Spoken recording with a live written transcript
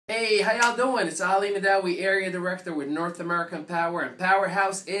Hey, how y'all doing? It's Ali Madawi, Area Director with North American Power, and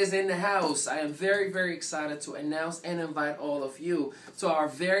Powerhouse is in the house. I am very, very excited to announce and invite all of you to our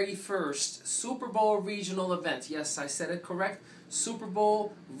very first Super Bowl regional event. Yes, I said it correct. Super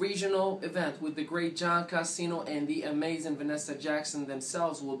Bowl regional event with the great John Casino and the amazing Vanessa Jackson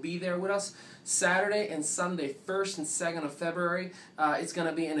themselves will be there with us Saturday and Sunday, 1st and 2nd of February. It's going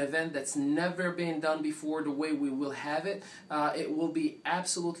to be an event that's never been done before the way we will have it. It will be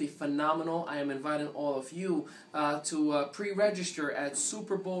absolutely phenomenal. I am inviting all of you to pre-register at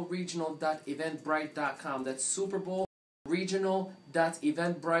superbowlregional.eventbrite.com. That's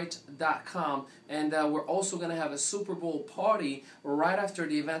superbowlregional.eventbrite.com, and we're also going to have a Super Bowl party right after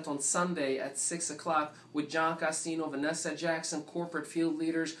the event on Sunday at 6 o'clock with John Casino, Vanessa Jackson, corporate field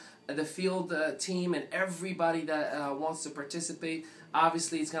leaders, the field team, and everybody that wants to participate.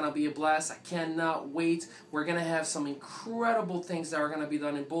 Obviously, it's going to be a blast. I cannot wait. We're going to have some incredible things that are going to be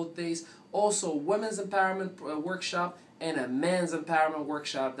done in both days. Also, women's empowerment workshop and a men's empowerment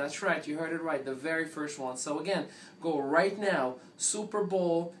workshop. That's right, you heard it right, the very first one. So again, go right now,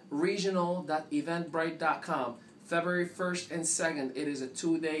 superbowlregional.eventbrite.com. February 1st and 2nd, it is a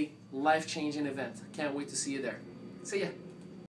 2-day life-changing event. I can't wait to see you there. See ya.